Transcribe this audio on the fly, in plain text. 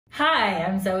Hi,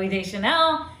 I'm Zooey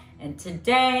Deschanel, and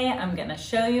today I'm gonna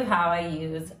show you how I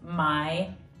use my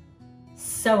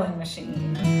sewing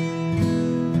machine.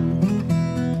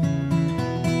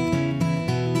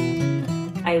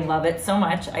 I love it so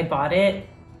much. I bought it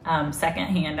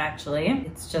secondhand actually.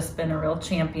 It's just been a real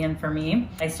champion for me.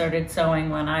 I started sewing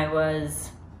when I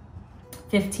was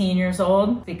 15 years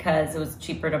old because it was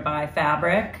cheaper to buy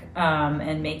fabric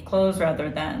and make clothes rather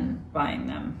than buying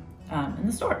them in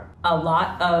the store. A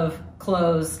lot of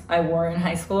clothes I wore in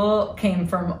high school came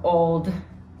from old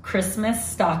Christmas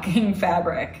stocking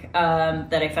fabric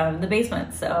that I found in the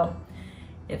basement. So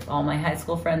if all my high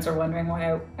school friends are wondering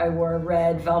why I wore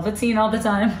red velveteen all the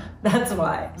time, that's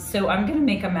why. So I'm gonna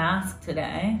make a mask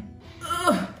today.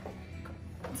 Ugh.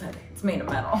 It's made of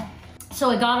metal. So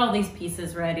I got all these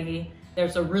pieces ready.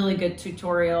 There's a really good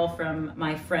tutorial from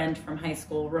my friend from high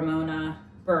school, Ramona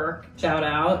Burke, shout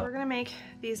out. We're gonna make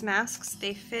these masks.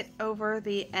 They fit over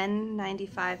the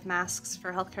N95 masks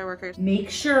for healthcare workers. Make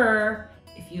sure,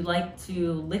 if you like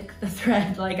to lick the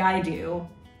thread like I do,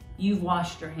 you've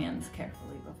washed your hands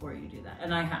carefully before you do that,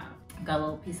 and I have. I've got a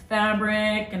little piece of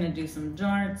fabric, gonna do some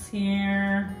darts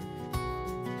here.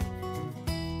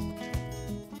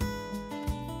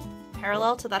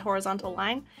 Parallel to that horizontal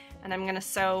line, and I'm gonna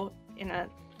sew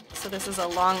so this is a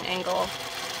long angle,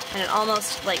 and it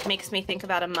almost like makes me think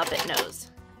about a Muppet nose.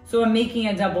 So I'm making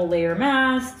a double layer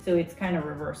mask, so it's kind of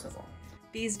reversible.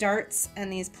 These darts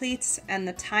and these pleats and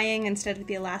the tying instead of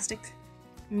the elastic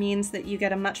means that you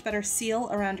get a much better seal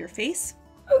around your face.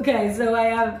 Okay, so I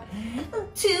have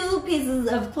 2 pieces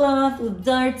of cloth with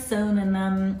darts sewn in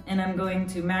them, and I'm going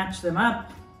to match them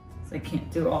up. So I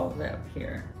can't do all of it up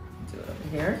here. Do it over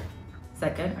here. Is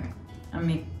that good? Okay. I'm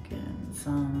making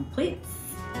some pleats.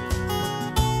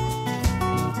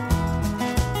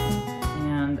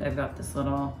 And I've got this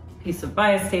little piece of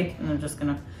bias tape, and I'm just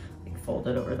gonna fold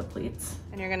it over the pleats.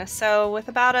 And you're gonna sew with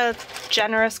about a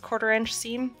generous 1/4 inch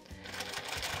seam.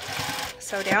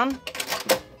 Sew down,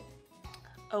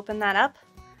 open that up,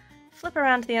 flip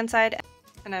around to the inside,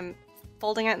 and I'm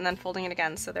folding it and then folding it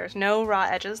again, so there's no raw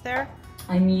edges there.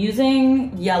 I'm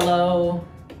using yellow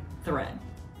thread.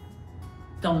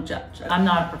 Don't judge. I'm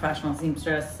not a professional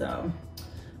seamstress, so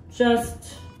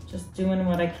just doing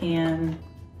what I can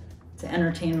to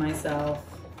entertain myself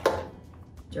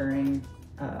during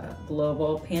a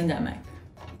global pandemic.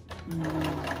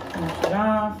 Finish it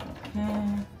off.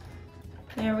 Okay.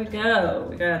 There we go.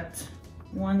 We got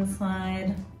one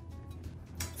side.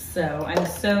 So I'm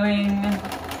sewing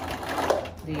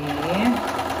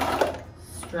the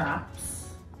straps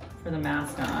for the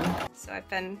mask on. So I've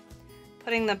been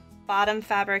putting the bottom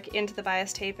fabric into the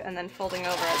bias tape and then folding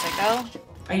over as I go.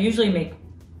 I usually make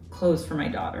clothes for my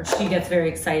daughter. She gets very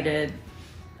excited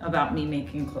about me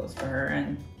making clothes for her,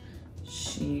 and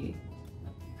she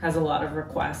has a lot of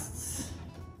requests.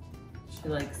 She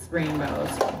likes rainbows,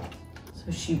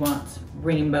 so she wants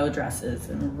rainbow dresses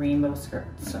and rainbow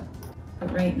skirts. So,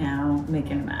 but right now, I'm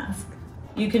making a mask.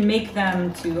 You can make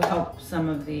them to help some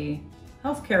of the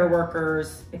healthcare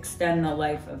workers extend the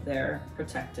life of their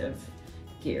protective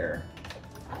gear.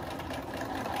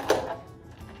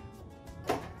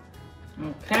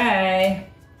 Okay.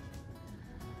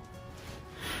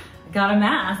 I got a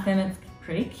mask and it's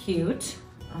pretty cute.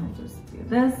 I'll just do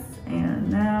this, and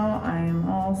now I am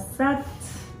all set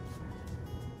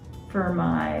for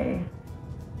my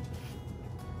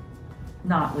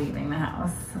not leaving the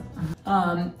house.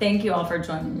 Thank you all for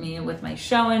joining me with my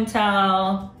show and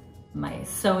tell, my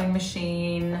sewing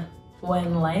machine.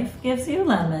 When life gives you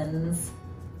lemons,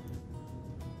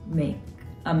 make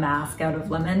a mask out of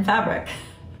lemon fabric.